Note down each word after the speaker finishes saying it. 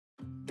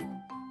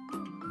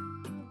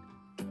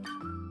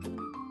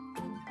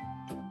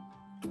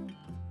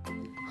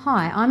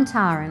Hi, I'm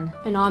Taran.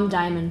 And I'm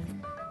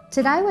Damon.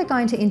 Today we're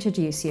going to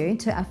introduce you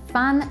to a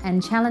fun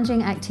and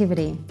challenging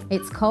activity.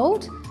 It's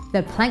called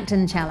the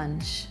Plankton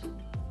Challenge.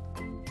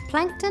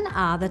 Plankton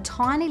are the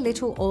tiny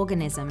little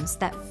organisms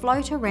that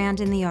float around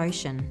in the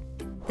ocean.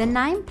 The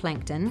name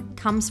plankton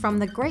comes from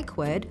the Greek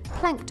word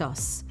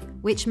planktos,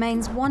 which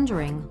means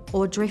wandering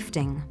or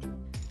drifting.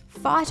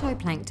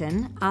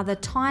 Phytoplankton are the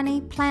tiny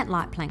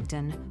plant-like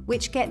plankton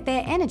which get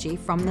their energy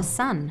from the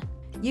sun.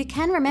 You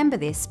can remember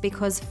this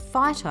because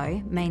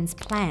phyto means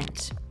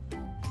plant.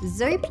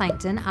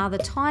 Zooplankton are the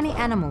tiny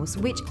animals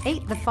which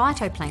eat the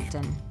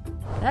phytoplankton.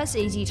 That's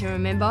easy to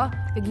remember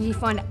because you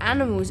find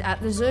animals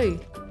at the zoo.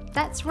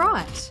 That's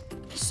right.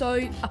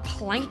 So, are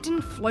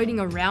plankton floating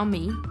around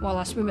me while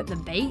I swim at the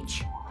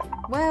beach?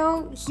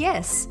 Well,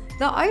 yes,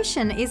 the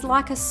ocean is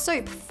like a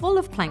soup full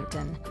of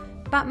plankton,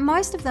 but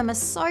most of them are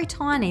so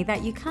tiny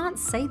that you can't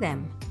see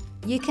them.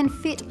 You can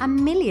fit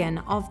 1 million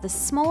of the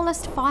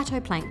smallest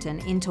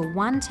phytoplankton into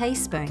 1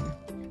 teaspoon.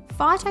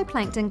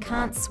 Phytoplankton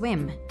can't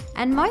swim,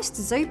 and most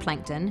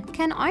zooplankton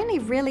can only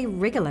really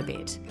wriggle a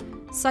bit,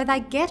 so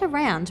they get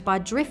around by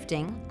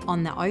drifting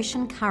on the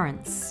ocean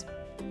currents.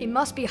 It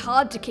must be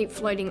hard to keep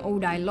floating all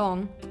day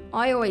long.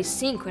 I always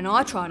sink when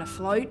I try to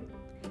float.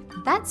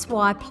 That's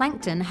why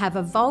plankton have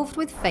evolved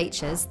with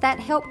features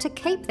that help to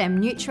keep them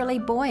neutrally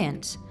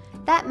buoyant.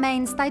 That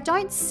means they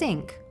don't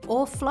sink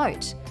or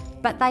float,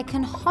 but they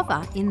can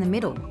hover in the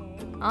middle.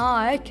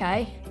 Ah,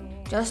 okay.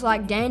 Just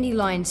like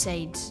dandelion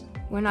seeds.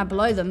 When I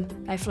blow them,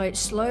 they float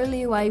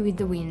slowly away with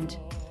the wind.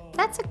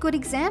 That's a good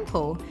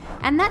example,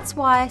 and that's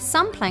why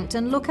some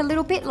plankton look a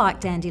little bit like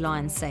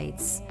dandelion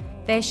seeds.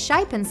 Their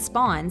shape and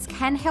spines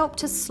can help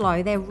to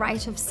slow their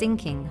rate of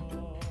sinking.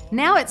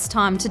 Now it's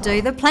time to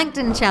do the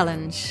Plankton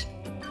Challenge.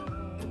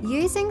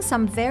 Using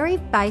some very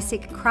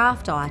basic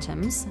craft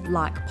items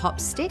like pop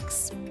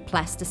sticks,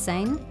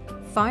 plasticine,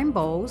 foam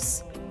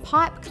balls,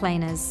 pipe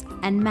cleaners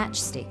and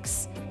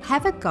matchsticks,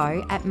 have a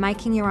go at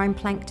making your own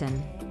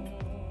plankton.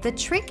 The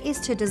trick is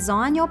to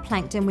design your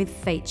plankton with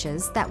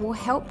features that will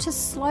help to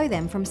slow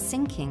them from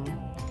sinking.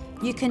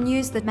 You can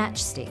use the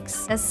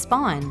matchsticks as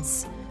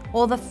spines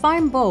or the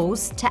foam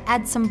balls to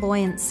add some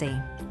buoyancy.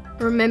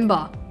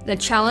 Remember, the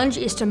challenge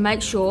is to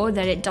make sure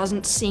that it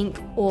doesn't sink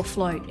or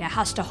float. It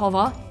has to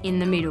hover in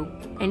the middle.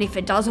 And if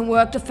it doesn't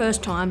work the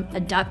first time,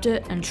 adapt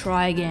it and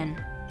try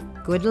again.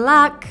 Good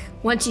luck!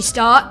 Once you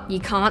start, you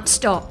can't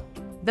stop.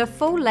 The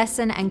full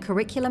lesson and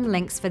curriculum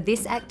links for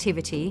this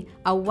activity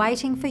are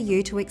waiting for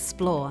you to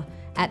explore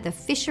at the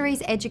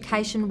Fisheries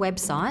Education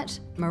website,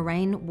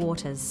 Marine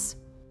Waters.